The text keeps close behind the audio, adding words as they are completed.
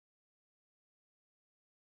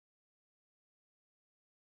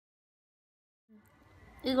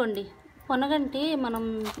ఇదిగోండి పొనగంటి మనం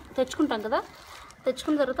తెచ్చుకుంటాం కదా,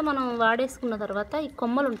 తెచ్చుకున్న తర్వాత మనం వాడేసుకున్న తర్వాత ఈ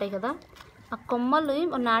కొమ్మలు ఉంటాయి కదా, ఆ కొమ్మలు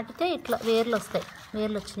నాటితే ఇట్లా వేర్లు వస్తాయి.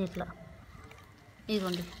 వేర్లు వచ్చినాయి ఇట్లా.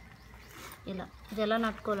 ఇదిగోండి ఇలా. ఇది ఎలా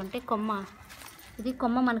నాటుకోవాలంటే ఇది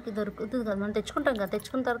కొమ్మ మనకి దొరుకుతుంది కదా, మనం తెచ్చుకుంటాం కదా,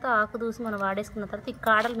 తెచ్చుకున్న తర్వాత ఆకు దూసి మనం వాడేసుకున్న తర్వాత ఈ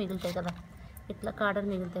కాడలు మిగులుతాయి కదా, ఇట్లా కాడలు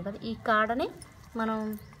మిగులుతాయి కదా, ఈ కాడని మనం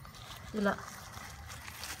ఇలా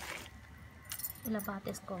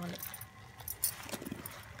పాతేసుకోవాలి.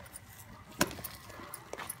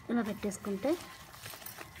 ఇలా పెట్టేసుకుంటే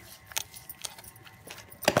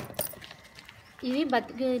ఇవి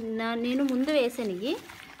నేను ముందు వేసానివి.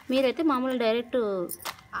 మీరైతే మామూలు డైరెక్ట్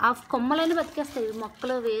కొమ్మలైనా బతికేస్తాయి.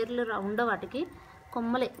 మొక్కలు వేర్లు ఉండవు వాటికి,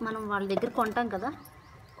 కొమ్మలే మనం వాళ్ళ దగ్గర కొంటాం కదా,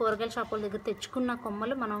 కూరగాయల షాపుల దగ్గర తెచ్చుకున్న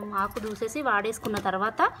కొమ్మలు మనం ఆకు దూసేసి వాడేసుకున్న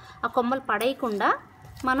తర్వాత ఆ కొమ్మలు పడేయకుండా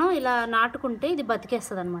మనం ఇలా నాటుకుంటే ఇది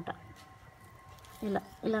బతికేస్తుంది అనమాట.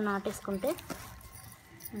 ఇలా నాటేసుకుంటే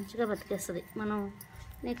మంచిగా బతికేస్తుంది. మనం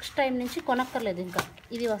నెక్స్ట్ టైం నుంచి కొనక్కర్లేదు, ఇంకా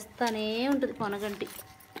ఇది వస్తూనే ఉంటుంది పొనగంటి.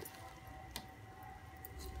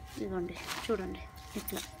 ఇదిగోండి చూడండి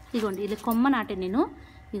ఇట్లా. ఇదిగోండి ఇది కొమ్మ నాటే నేను.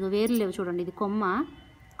 ఇదిగో వేర్లు లేవు చూడండి, ఇది కొమ్మ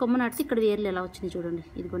నాటితే ఇక్కడ వేర్లు ఎలా వచ్చింది చూడండి.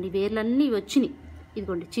 ఇదిగోండి వేర్లన్నీ వచ్చినాయి.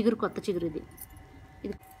 ఇదిగోండి చిగురు, కొత్త చిగురు ఇది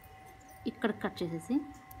ఇక్కడ కట్ చేసేసి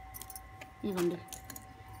ఇదిగోండి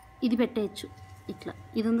ఇది పెట్టేయచ్చు. ఇట్లా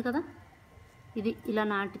ఇది ఉంది కదా, ఇది ఇలా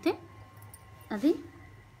నాటితే అది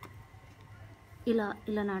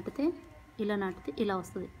ఇలా నాటితే ఇలా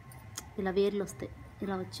వస్తుంది. ఇలా వేర్లు వస్తాయి,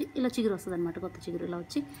 ఇలా వచ్చి ఇలా చిగురు వస్తుంది అనమాట. కొత్త చిగురు ఇలా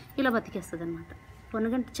వచ్చి ఇలా బతికేస్తుంది అనమాట.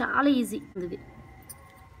 పొనగంటి చాలా ఈజీ ఇది.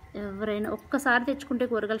 ఎవరైనా ఒక్కసారి తెచ్చుకుంటే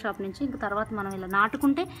కూరగాయల షాప్ నుంచి, ఇంక తర్వాత మనం ఇలా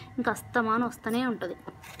నాటుకుంటే ఇంకా అస్తమానం వస్తూనే ఉంటుంది.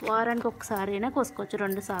 వారానికి ఒక్కసారి అయినా కోసుకోవచ్చు,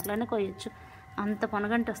 2 సార్లు అయినా కోయచ్చు, అంత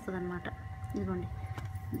పొనగంటి వస్తుంది అనమాట. ఇదిగోండి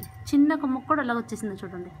చిన్న కొమ్మకు కూడా ఇలా వచ్చేసింది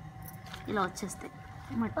చూడండి. ఇలా వచ్చేస్తాయి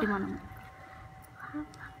మట్టి మనం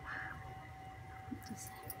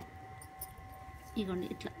ఇదిగోండి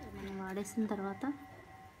ఇట్లా మనం వాడేసిన తర్వాత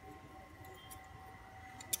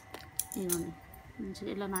ఇదిగోండి మంచిగా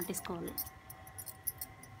ఇలా నాటేసుకోవాలి.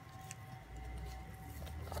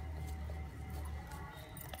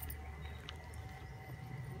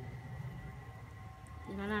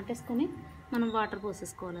 ఇలా నాటేసుకొని మనం వాటర్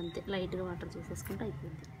పోసేసుకోవాలి అంతే, లైట్గా వాటర్ చేసేసుకుంటే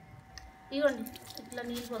అయిపోయింది. ఇదిగోండి ఇట్లా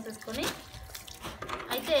నీళ్ళు పోసేసుకొని.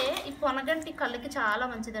 అయితే ఈ పొనగంటి కళ్ళకి చాలా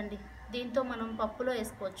మంచిదండి. దీంతో మనం పప్పులో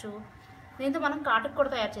వేసుకోవచ్చు, దీంతో మనం కాటుకు కూడా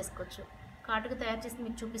తయారు చేసుకోవచ్చు. కాటుకు తయారు చేసి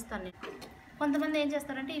మీకు చూపిస్తాను నేను. కొంతమంది ఏం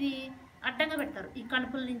చేస్తారంటే ఇది అడ్డంగా పెడతారు, ఈ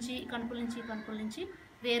కణుపుల నుంచి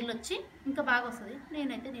వేర్లు వచ్చి ఇంకా బాగా వస్తుంది.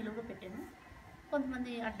 నేనైతే నిలువుగా పెట్టాను.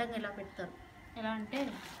 కొంతమంది అడ్డంగా ఇలా పెడతారు. ఎలా అంటే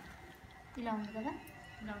ఇలా ఉంది కదా,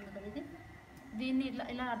 ఇది దీన్ని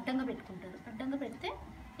ఇలా అడ్డంగా పెట్టుకుంటారు. అడ్డంగా పెడితే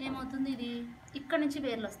ఏమవుతుంది, ఇది ఇక్కడి నుంచి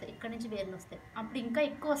వేర్లు వస్తాయి, అప్పుడు ఇంకా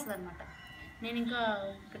ఎక్కువ వస్తుంది అనమాట. నేను ఇంకా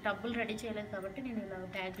టబ్బులు రెడీ చేయలేదు కాబట్టి నేను ఇలా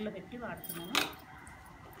బ్యాగ్లో పెట్టి వాడుతున్నాను.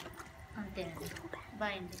 అంతే అండి.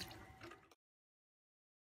 బాయ్ అండి.